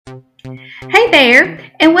Hey there,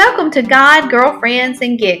 and welcome to God, Girlfriends,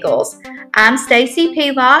 and Giggles. I'm Stacy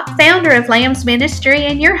Pelock, founder of Lambs Ministry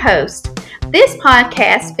and your host. This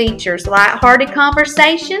podcast features lighthearted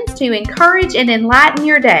conversations to encourage and enlighten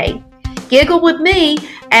your day. Giggle with me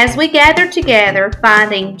as we gather together,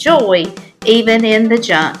 finding joy even in the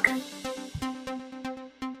junk.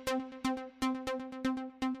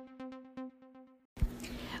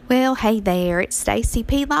 Well, hey there, it's Stacy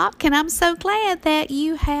Pelock, and I'm so glad that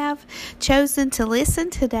you have chosen to listen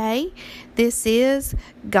today. This is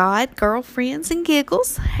God, Girlfriends, and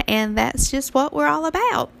Giggles, and that's just what we're all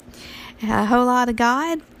about. A whole lot of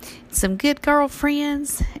God, some good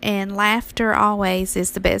girlfriends, and laughter always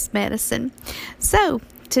is the best medicine. So,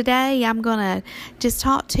 today I'm going to just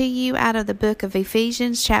talk to you out of the book of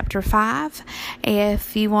Ephesians chapter 5.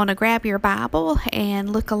 If you want to grab your Bible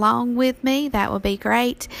and look along with me, that would be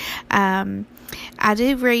great. I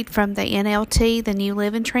do read from the NLT, the New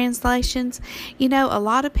Living Translations. You know, a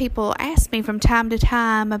lot of people ask me from time to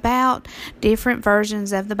time about different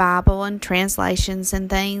versions of the Bible and translations and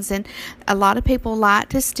things, and a lot of people like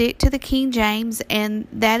to stick to the King James, and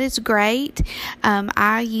that is great.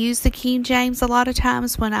 I use the King James a lot of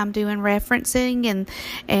times when I'm doing referencing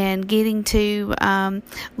and getting to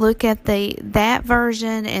look at that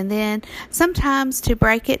version, and then sometimes to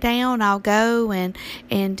break it down, I'll go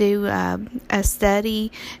and do a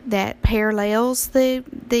study that parallels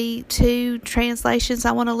the two translations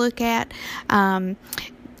I want to look at.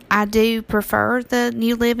 I do prefer the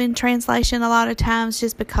New Living Translation a lot of times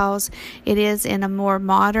just because it is in a more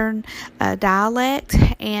modern dialect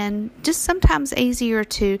and just sometimes easier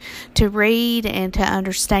to read and to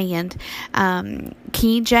understand.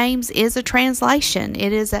 King James is a translation.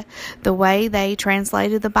 It is the way they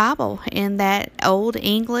translated the Bible in that old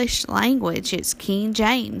English language. It's King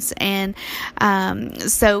James. And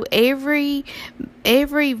so every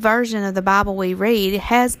version of the Bible we read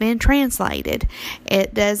has been translated.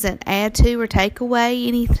 It doesn't add to or take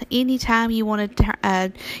away anytime you want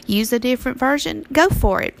to use a different version, go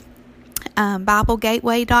for it.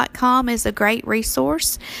 BibleGateway.com is a great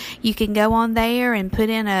resource. You can go on there and put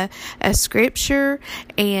in a scripture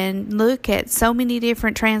and look at so many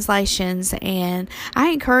different translations, and I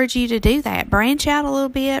encourage you to do that. Branch out a little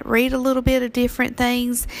bit, read a little bit of different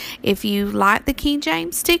things. If you like the King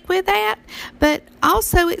James, stick with that, but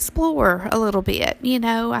also explore a little bit. You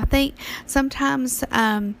know, I think sometimes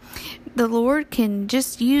the Lord can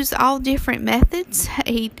just use all different methods.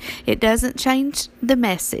 It doesn't change the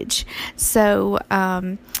message. So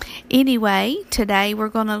anyway, today we're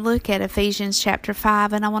going to look at Ephesians chapter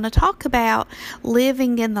 5, and I want to talk about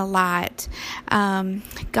living in the light.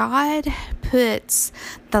 God puts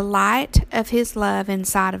the light of His love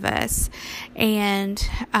inside of us. And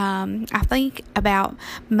I think about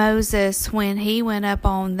Moses when he went up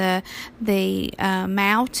on the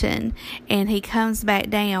mountain, and he comes back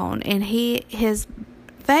down, and his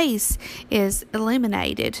face is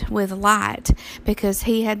illuminated with light because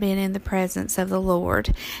he had been in the presence of the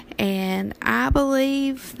Lord. And I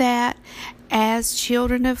believe that as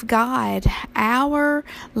children of God, our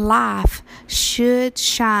life should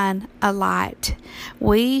shine a light.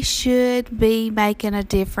 We should be making a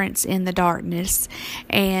difference in the darkness.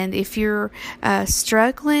 And if you're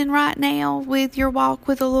struggling right now with your walk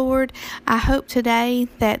with the Lord, I hope today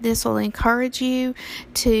that this will encourage you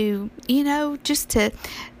to, just to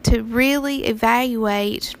really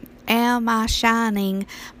evaluate, am I shining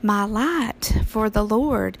my light for the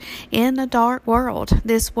Lord in a dark world?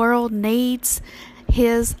 This world needs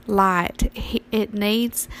His light. It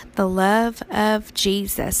needs the love of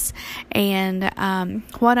Jesus. And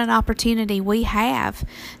what an opportunity we have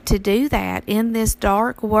to do that in this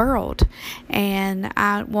dark world. And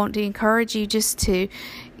I want to encourage you just to,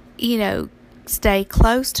 stay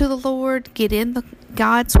close to the Lord, get in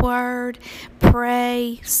God's Word,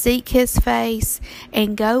 pray, seek His face,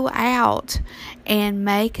 and go out and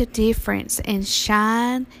make a difference and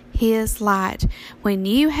shine His light. When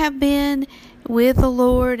you have been with the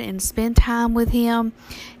Lord and spend time with Him,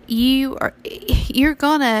 you're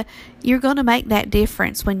gonna make that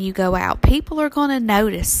difference when you go out. People are gonna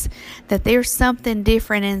notice that there's something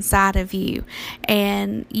different inside of you,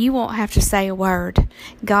 and you won't have to say a word.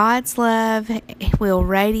 God's love will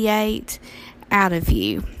radiate out of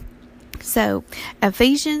you. So,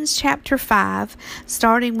 Ephesians chapter 5,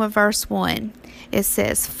 starting with verse 1. It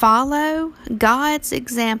says, follow God's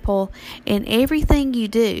example in everything you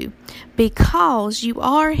do, because you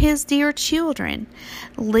are His dear children.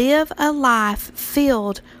 Live a life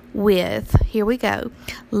filled with, here we go,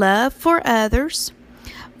 love for others,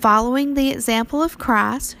 following the example of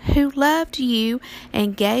Christ, who loved you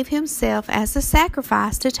and gave himself as a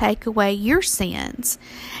sacrifice to take away your sins.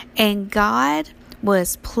 And God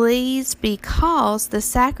was pleased because the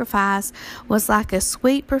sacrifice was like a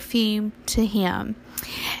sweet perfume to him.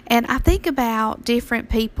 And I think about different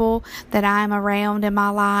people that I'm around in my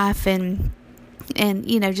life and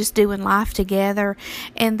just doing life together,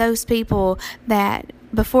 and those people that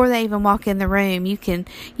before they even walk in the room,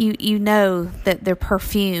 you know that their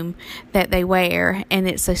perfume that they wear, and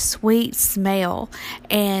it's a sweet smell.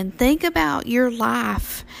 And think about your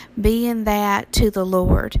life being that to the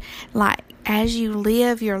Lord. Like, as you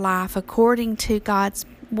live your life according to God's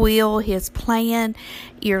will, his plan,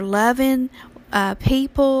 you're loving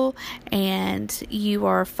people, and you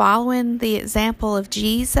are following the example of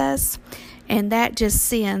Jesus, and that just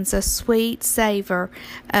sends a sweet savor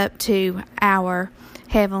up to our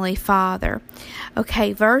Heavenly Father.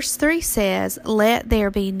 Okay, verse 3 says, "Let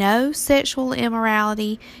there be no sexual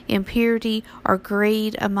immorality, impurity, or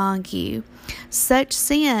greed among you. Such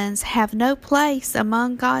sins have no place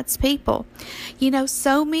among God's people."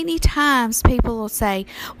 So many times people will say,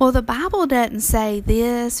 well, the Bible doesn't say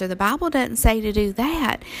this, or the Bible doesn't say to do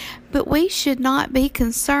that. But we should not be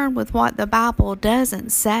concerned with what the Bible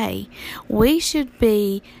doesn't say. We should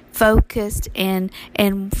be focused and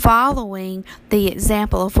following the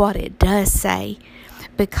example of what it does say,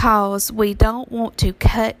 because we don't want to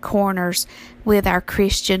cut corners with our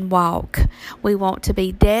Christian walk. We want to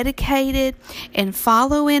be dedicated and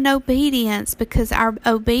follow in obedience, because our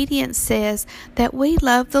obedience says that we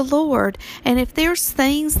love the Lord. And if there's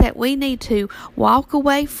things that we need to walk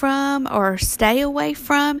away from or stay away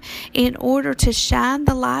from in order to shine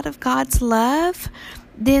the light of God's love,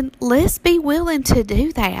 then let's be willing to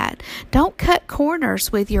do that. Don't cut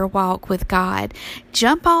corners with your walk with God.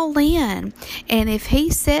 Jump all in. And if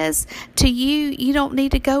he says to you, you don't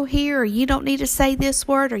need to go here, or you don't need to say this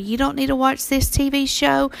word, or you don't need to watch this TV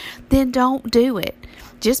show, then don't do it.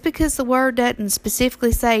 Just because the word doesn't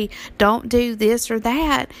specifically say don't do this or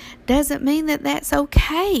that doesn't mean that that's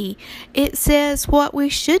okay. It says what we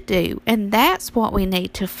should do, and that's what we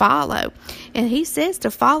need to follow. And he says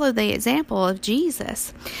to follow the example of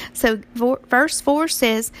Jesus. So verse 4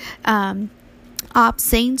 says,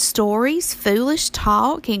 obscene stories, foolish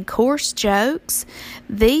talk, and coarse jokes,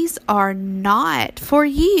 these are not for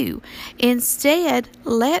you. Instead,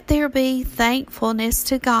 let there be thankfulness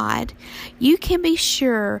to God. You can be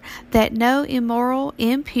sure that no immoral,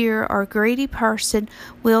 impure, or greedy person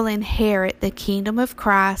will inherit the kingdom of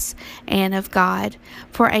Christ and of God.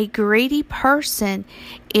 For a greedy person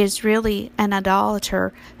is really an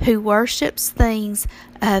idolater who worships things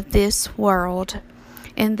of this world.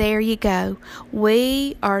 And there you go.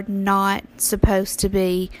 We are not supposed to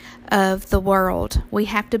be of the world. We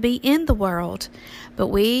have to be in the world, but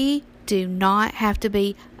we do not have to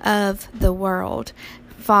be of the world,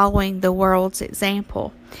 following the world's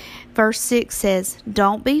example. Verse 6 says,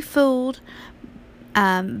 "Don't be fooled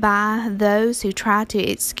by those who try to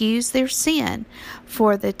excuse their sin,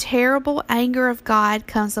 for the terrible anger of God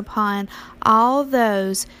comes upon all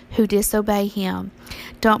those who disobey him."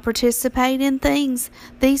 Don't participate in things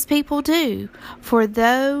these people do, for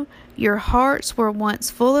though your hearts were once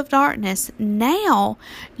full of darkness, now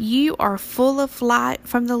you are full of light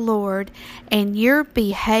from the Lord, and your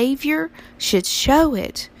behavior should show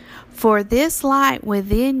it. For this light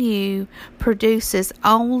within you produces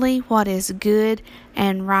only what is good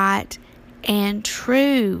and right and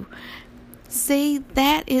true. See,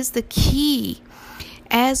 that is the key.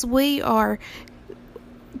 As we are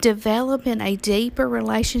developing a deeper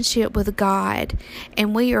relationship with God,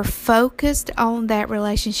 and we are focused on that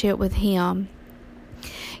relationship with him,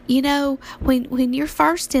 when you're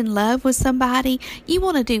first in love with somebody, you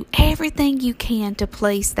want to do everything you can to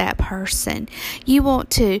please that person. You want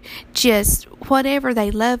to just, whatever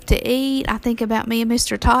they love to eat. I think about me and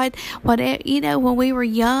Mr. Todd. When we were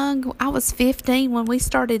young, I was 15 when we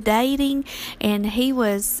started dating, and he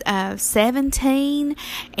was 17,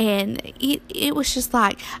 and it was just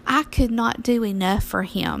like I could not do enough for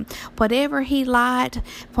him. Whatever he liked,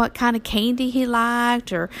 what kind of candy he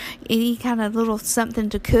liked, or any kind of little something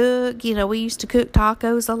to cook. We used to cook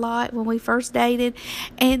tacos a lot when we first dated,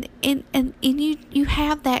 and you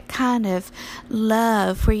have that kind of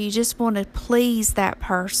love where you just want to please that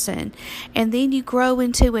person, and then you grow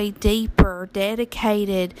into a deeper,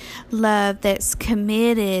 dedicated love that's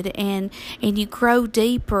committed, and you grow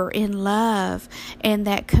deeper in love and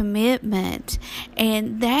that commitment.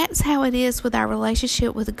 And that's how it is with our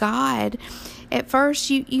relationship with God. At first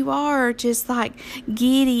you are just like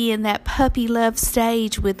giddy in that puppy love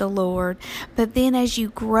stage with the Lord. But then as you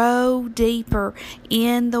grow deeper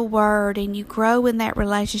in the Word and you grow in that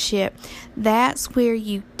relationship, that's where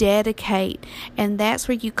you dedicate and that's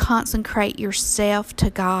where you consecrate yourself to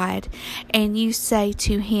God. And you say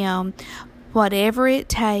to Him, whatever it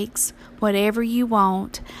takes, whatever you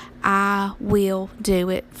want, I will do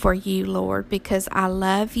it for you, Lord, because I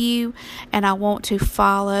love you and I want to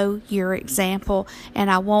follow your example,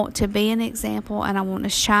 and I want to be an example, and I want to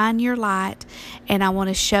shine your light, and I want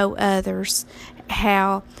to show others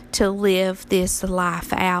how to live this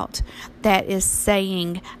life out. That is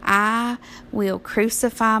saying, I will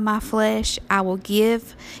crucify my flesh. I will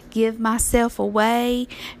give myself away.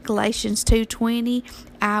 Galatians 2:20.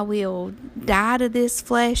 I will die to this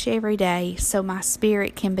flesh every day so my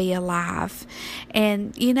spirit can be alive.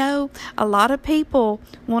 And a lot of people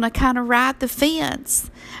want to kind of ride the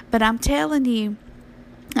fence, but I'm telling you,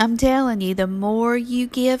 the more you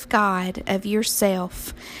give God of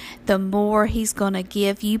yourself, the more He's going to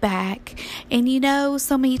give you back. And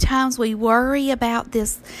so many times we worry about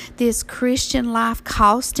this Christian life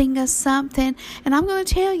costing us something. And I'm going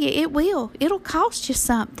to tell you, it will. It'll cost you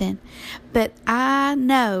something. But I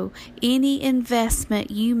know any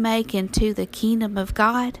investment you make into the kingdom of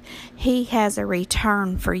God, He has a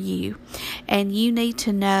return for you. And you need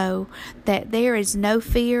to know that there is no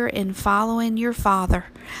fear in following your Father.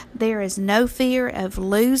 There is no fear of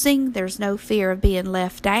losing. There's no fear of being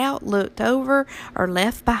left out, looked over, or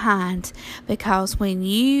left behind. Because when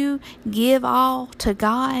you give all to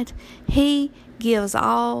God, He gives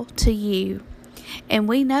all to you. And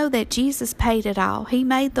we know that Jesus paid it all. He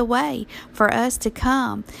made the way for us to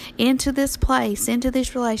come into this place, into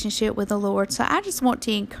this relationship with the Lord. So I just want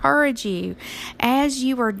to encourage you as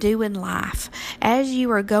you are doing life, as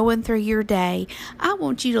you are going through your day. I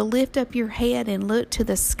want you to lift up your head and look to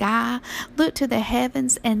the sky, look to the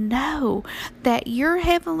heavens, and know that your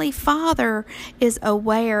Heavenly Father is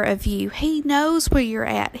aware of you. He knows where you're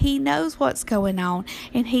at. He knows what's going on,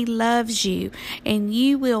 and He loves you. And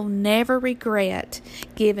you will never regret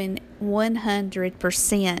giving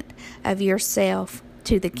 100% of yourself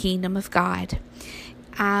to the kingdom of God.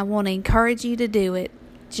 I want to encourage you to do it.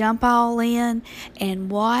 Jump all in and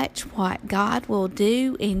watch what God will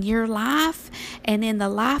do in your life and in the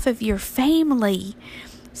life of your family.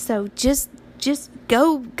 So just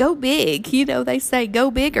go big. They say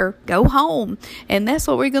go big or go home. And that's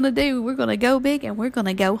what we're going to do. We're going to go big and we're going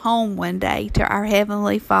to go home one day to our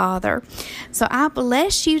Heavenly Father. So I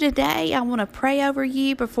bless you today. I want to pray over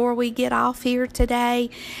you before we get off here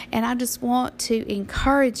today. And I just want to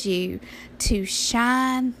encourage you to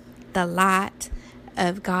shine the light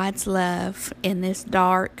of God's love in this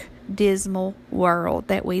dark, dismal world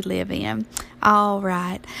that we live in. All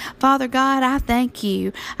right. Father God, I thank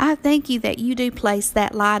you. I thank you that you do place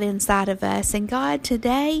that light inside of us. And God,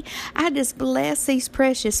 today, I just bless these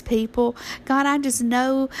precious people. God, I just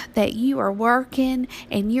know that you are working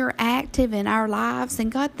and you're active in our lives.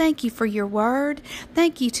 And God, thank you for your word.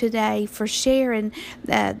 Thank you today for sharing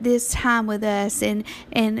this time with us and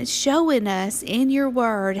showing us in your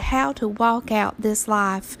word how to walk out this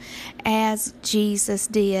life as Jesus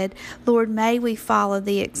did. Lord, may we follow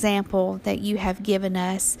the example that you have given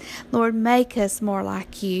us. Lord, make us more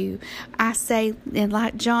like you. I say, and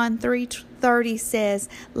like John 3:30 says,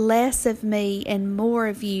 less of me and more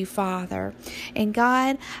of you, Father. And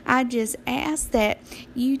God, I just ask that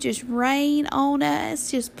you just rain on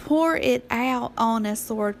us, just pour it out on us,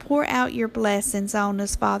 Lord. Pour out your blessings on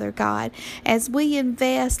us, Father God. As we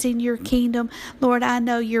invest in your kingdom, Lord, I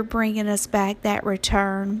know you're bringing us back that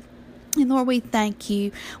return. And Lord, we thank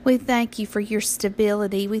you. We thank you for your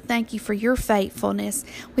stability. We thank you for your faithfulness.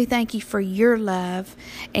 We thank you for your love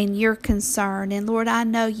and your concern. And Lord, I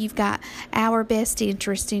know you've got our best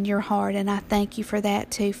interest in your heart, and I thank you for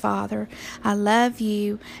that too, Father. I love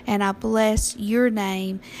you, and I bless your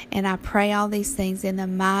name, and I pray all these things in the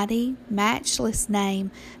mighty, matchless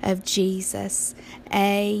name of Jesus.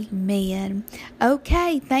 Amen.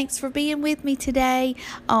 Okay, thanks for being with me today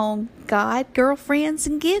on God, Girlfriends,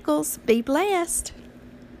 and Giggles. Be blessed.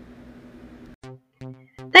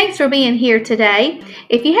 Thanks for being here today.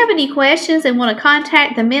 If you have any questions and want to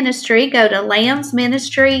contact the ministry, go to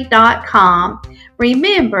lambsministry.com.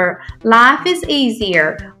 Remember, life is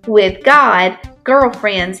easier with God,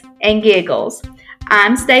 Girlfriends, and Giggles.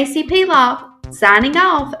 I'm Stacy Peloff, signing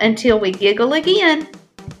off until we giggle again.